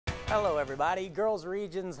Hello everybody, girls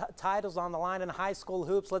regions titles on the line in high school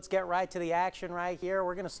hoops. Let's get right to the action right here.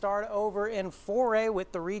 We're going to start over in 4A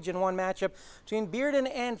with the Region 1 matchup between Bearden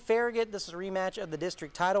and Farragut. This is a rematch of the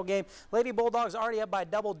district title game. Lady Bulldogs already up by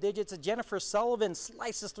double digits. Jennifer Sullivan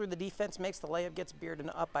slices through the defense, makes the layup, gets Bearden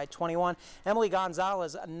up by 21. Emily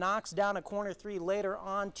Gonzalez knocks down a corner three later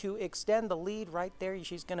on to extend the lead right there.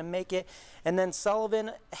 She's going to make it. And then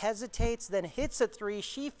Sullivan hesitates, then hits a three.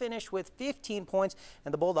 She finished with 15 points,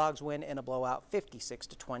 and the Bulldogs win in a blowout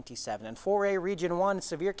 56-27. And 4A Region 1,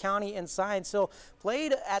 Sevier County and Science Hill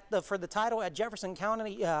played for the title at Jefferson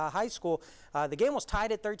County High School. The game was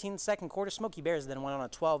tied at 13 second quarter. Smoky Bears then went on a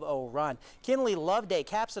 12-0 run. Kinley Loveday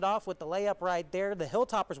caps it off with the layup right there. The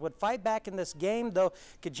Hilltoppers would fight back in this game, though.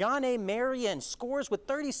 Kajane Marion scores with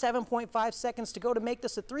 37.5 seconds to go to make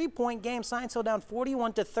this a three-point game. Science Hill down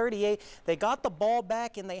 41-38. They got the ball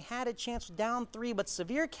back and they had a chance down three, but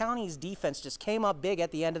Sevier County's defense just came up big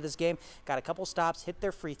at the end of this game, got a couple stops, hit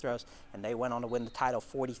their free throws, and they went on to win the title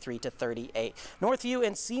 43-38. Northview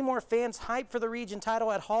and Seymour fans hype for the region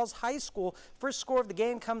title at Halls High School. First score of the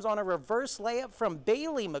game comes on a reverse layup from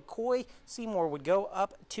Bailey McCoy. Seymour would go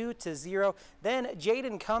up 2-0. Then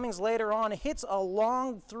Jaden Cummings later on hits a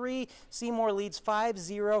long three. Seymour leads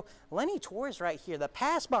 5-0. Lenny Torres right here, the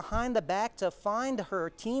pass behind the back to find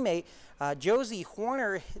her teammate Josie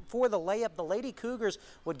Horner for the layup. The Lady Cougars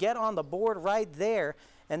would get on the board right there.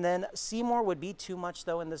 And then Seymour would be too much,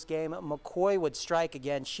 though, in this game. McCoy would strike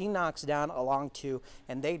again. She knocks down a long two,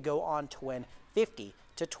 and they'd go on to win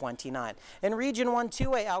 50-29. In Region 1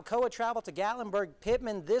 2A, Alcoa traveled to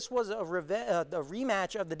Gatlinburg-Pittman. This was a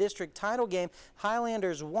rematch of the district title game.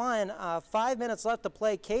 Highlanders won. 5 minutes left to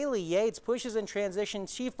play. Kaylee Yates pushes in transition.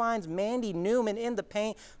 She finds Mandy Newman in the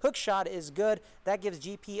paint. Hook shot is good. That gives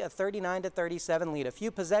GP a 39-37 lead. A few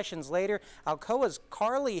possessions later, Alcoa's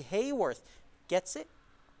Carly Hayworth gets it,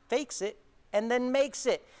 fakes it, and then makes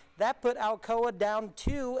it. That put Alcoa down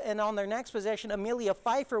 2, and on their next possession, Amelia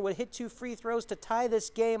Pfeiffer would hit 2 free throws to tie this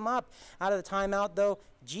game up. Out of the timeout, though,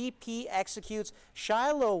 GP executes.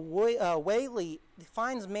 Shiloh Whaley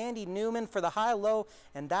finds Mandy Newman for the high-low,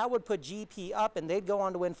 and that would put GP up, and they'd go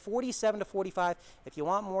on to win 47-45. If you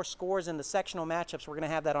want more scores in the sectional matchups, we're going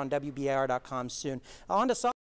to have that on WBIR.com soon. On to